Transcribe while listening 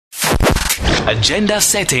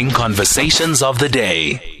Agenda-setting conversations of the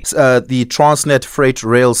day. The Transnet Freight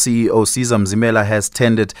Rail CEO Siza Mzimela has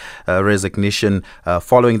tendered resignation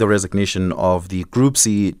following the resignation of the Group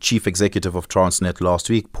C Chief Executive of Transnet last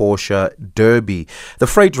week, Portia Derby. The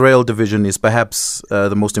Freight Rail division is perhaps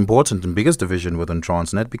the most important and biggest division within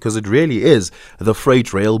Transnet because it really is the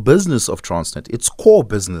freight rail business of Transnet. Its core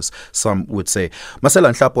business, some would say.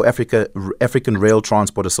 Mesela Nhlapo, African Rail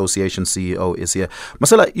Transport Association CEO, is here.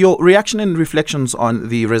 Mesela, your reaction and reflections on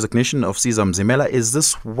the resignation of Siza Mzimela, is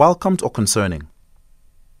this welcomed or concerning?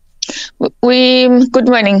 Good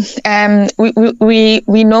morning.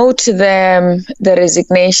 We note the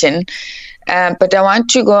resignation, but I want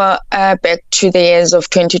to go back to the years of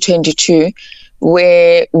 2022,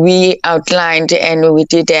 where we outlined and we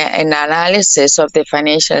did an analysis of the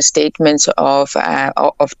financial statements of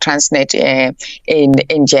Transnet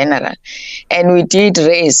in general, and we did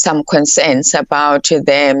raise some concerns about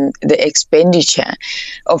the expenditure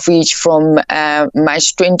of which from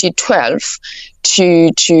March 2012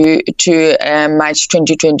 to March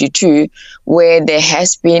 2022, where there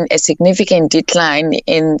has been a significant decline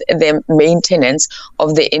in the maintenance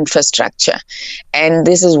of the infrastructure. And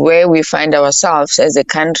this is where we find ourselves as a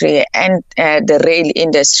country and the rail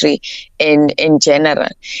industry in general.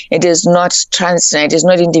 It is not Transnet, it is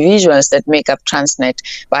not individuals that make up Transnet,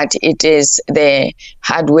 but it is the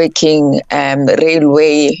hardworking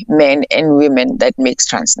railway men and women that makes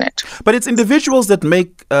Transnet. But it's individuals that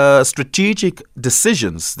make strategic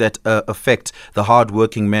decisions that affect the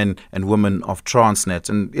hardworking men and women of Transnet,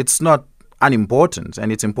 and it's not unimportant,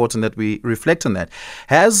 and it's important that we reflect on that.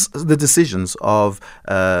 Has the decisions of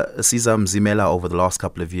Siza Mzimela over the last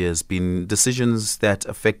couple of years been decisions that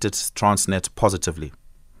affected Transnet positively?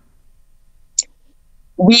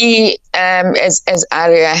 We, as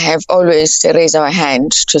ARIA, have always raised our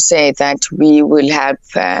hand to say that we will have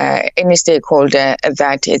any stakeholder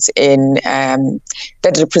that is in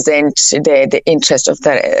that represents the interest of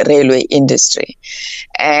the railway industry,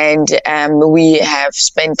 and we have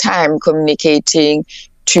spent time communicating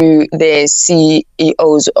to the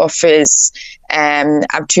CEO's office,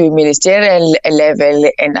 up to ministerial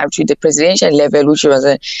level and up to the presidential level, which was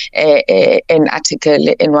an article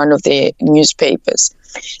in one of the newspapers.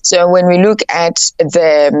 So when we look at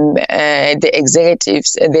the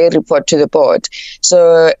executives, they report to the board.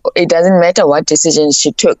 So it doesn't matter what decisions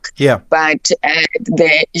she took, but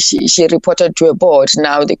she reported to a board.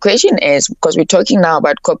 Now the question is, because we're talking now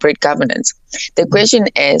about corporate governance, the question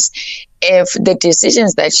is, if the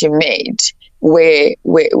decisions that she made were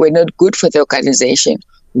not good for the organization,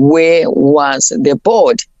 where was the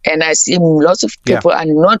board? And I see lots of people are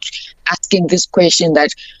not asking this question, that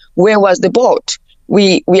where was the board?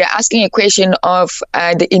 We are asking a question of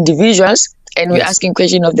the individuals, and we're asking a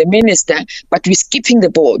question of the minister, but we're skipping the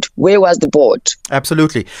board. Where was the board?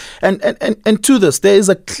 Absolutely. And to this, there is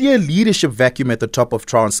a clear leadership vacuum at the top of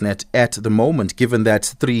Transnet at the moment, given that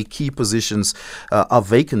 3 key positions are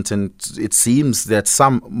vacant, and it seems that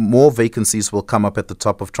some more vacancies will come up at the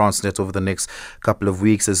top of Transnet over the next couple of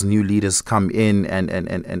weeks as new leaders come in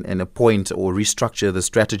and appoint or restructure the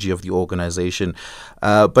strategy of the organization.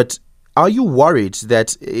 But are you worried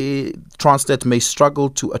that Transnet may struggle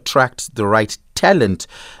to attract the right talent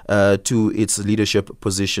to its leadership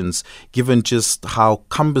positions, given just how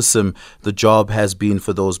cumbersome the job has been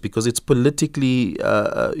for those? Because it's politically,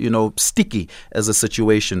 sticky as a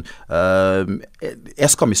situation.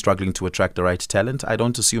 Eskom is struggling to attract the right talent. I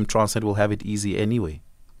don't assume Transnet will have it easy anyway.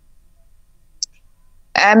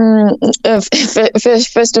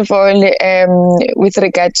 First of all, with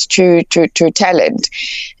regards to talent,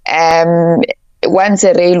 once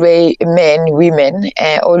a railway women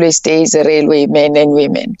always stays a railway men and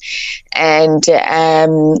women, and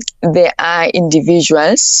there are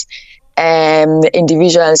individuals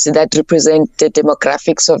that represent the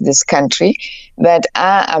demographics of this country that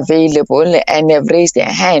are available and have raised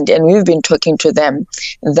their hand, and we've been talking to them,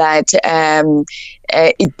 that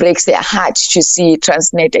it breaks their heart to see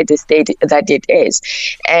Transnet at the state that it is.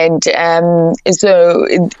 And so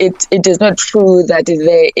it is not true that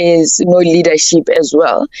there is no leadership as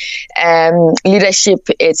well. Leadership,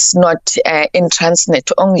 it's not in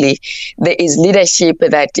Transnet only. There is leadership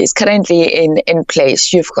that is currently in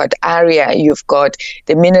place. You've got ARIA, you've got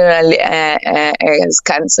the Mineral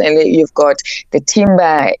Council, you've got the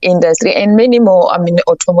timber industry, and many more,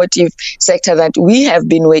 automotive sector that we have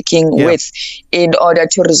been working with in order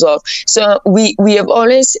to resolve. So we have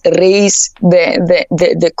always raised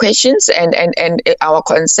the questions and our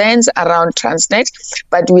concerns around Transnet,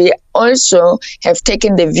 but we also have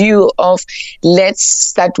taken the view of let's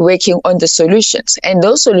start working on the solutions. And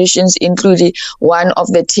those solutions included one of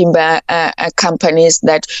the timber companies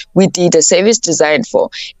that we did a service design for.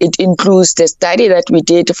 It includes the study that we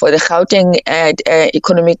did for the Gauteng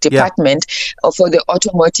Economic Department for the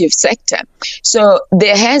automotive sector. So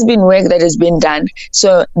there has been work that has been done.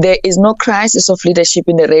 So there is no crisis of leadership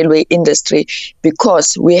in the railway industry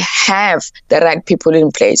because we have the right people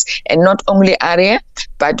in place, and not only ARIA,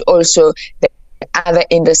 but also the other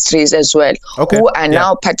industries as well, who are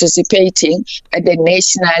now participating at the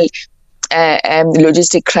National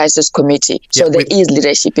Logistic Crisis Committee. So there is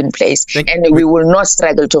leadership in place, and we will not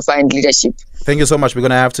struggle to find leadership. Thank you so much. We're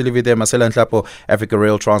going to have to leave it there. Mesela Nhlapo, Africa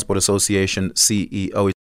Rail Transport Association CEO.